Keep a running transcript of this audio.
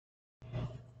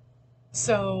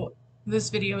So this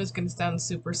video is going to sound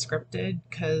super scripted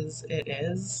because it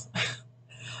is.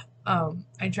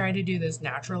 I tried to do this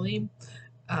naturally,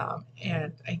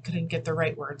 and I couldn't get the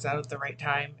right words out at the right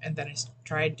time. And then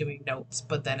tried doing notes,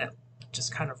 but then it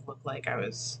just kind of looked like I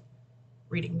was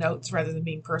reading notes rather than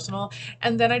being personal.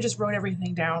 And then I just wrote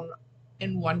everything down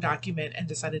in one document and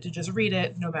decided to just read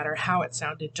it, no matter how it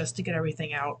sounded, just to get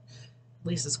everything out, at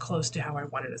least as close to how I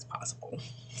want it as possible.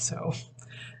 So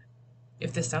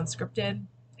if this sounds scripted,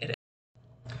 it is.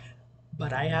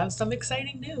 But I have some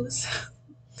exciting news.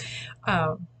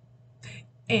 Um,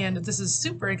 and this is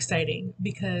super exciting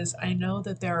because I know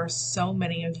that there are so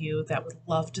many of you that would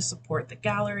love to support the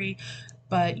gallery,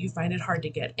 but you find it hard to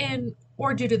get in,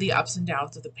 or due to the ups and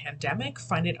downs of the pandemic,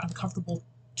 find it uncomfortable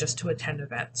just to attend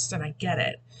events. And I get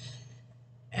it.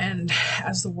 And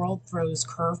as the world throws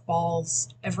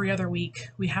curveballs every other week,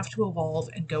 we have to evolve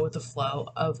and go with the flow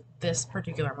of this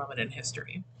particular moment in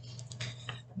history.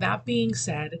 That being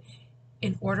said,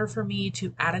 in order for me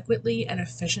to adequately and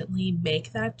efficiently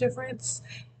make that difference,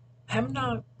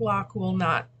 Hemlock will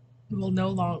no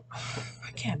longer.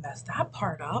 I can't mess that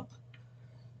part up.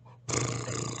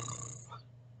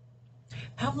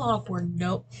 Hemlock were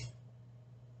no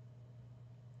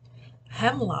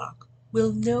Hemlock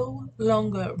will no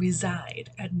longer reside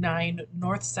at 9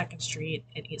 North 2nd Street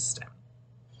in Easton.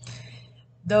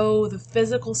 Though the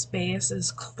physical space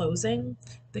is closing,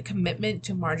 the commitment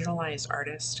to marginalized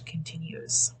artists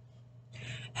continues.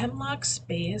 Hemlock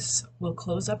Space will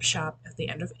close up shop at the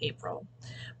end of April,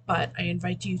 but I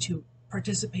invite you to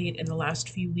participate in the last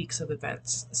few weeks of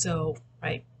events so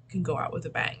I can go out with a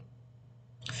bang.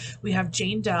 We have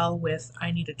Jane Dell with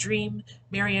I Need a Dream,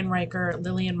 Marianne Riker,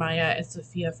 Lillian Maya, and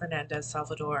Sofia Fernandez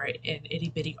Salvador in Itty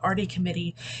Bitty Arty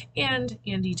Committee, and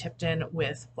Andy Tipton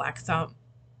with Black Thumb.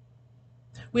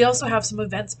 We also have some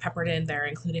events peppered in there,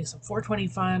 including some 420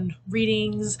 fun,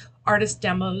 readings, artist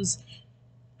demos,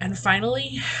 and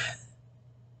finally,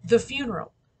 the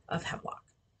funeral of Hemlock.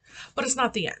 But it's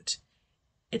not the end.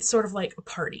 It's sort of like a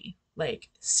party, like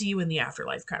see you in the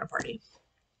afterlife kind of party.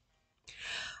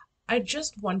 I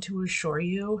just want to assure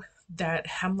you that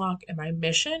Hemlock and my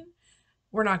mission,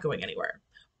 we're not going anywhere.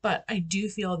 But I do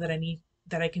feel that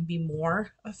I can be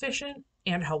more efficient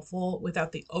and helpful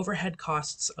without the overhead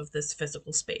costs of this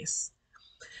physical space.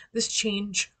 This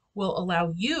change will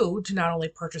allow you to not only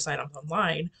purchase items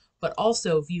online, but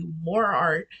also view more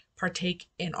art, partake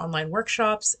in online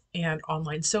workshops and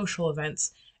online social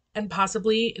events, and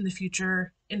possibly in the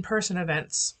future in person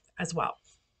events as well.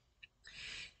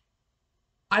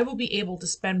 I will be able to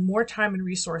spend more time and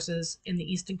resources in the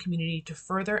Easton community to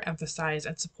further emphasize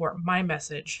and support my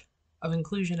message of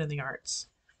inclusion in the arts.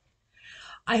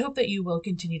 I hope that you will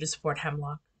continue to support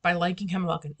Hemlock by liking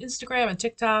Hemlock on Instagram and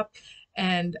TikTok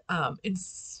and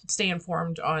stay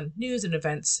informed on news and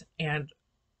events and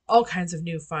all kinds of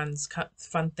new fun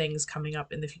things coming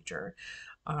up in the future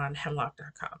on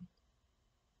hemlock.com.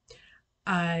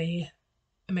 I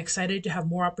am excited to have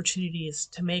more opportunities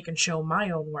to make and show my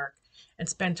own work and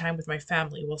spend time with my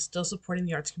family while still supporting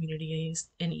the arts community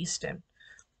in Easton.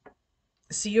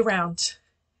 See you around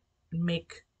and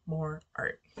make more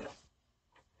art.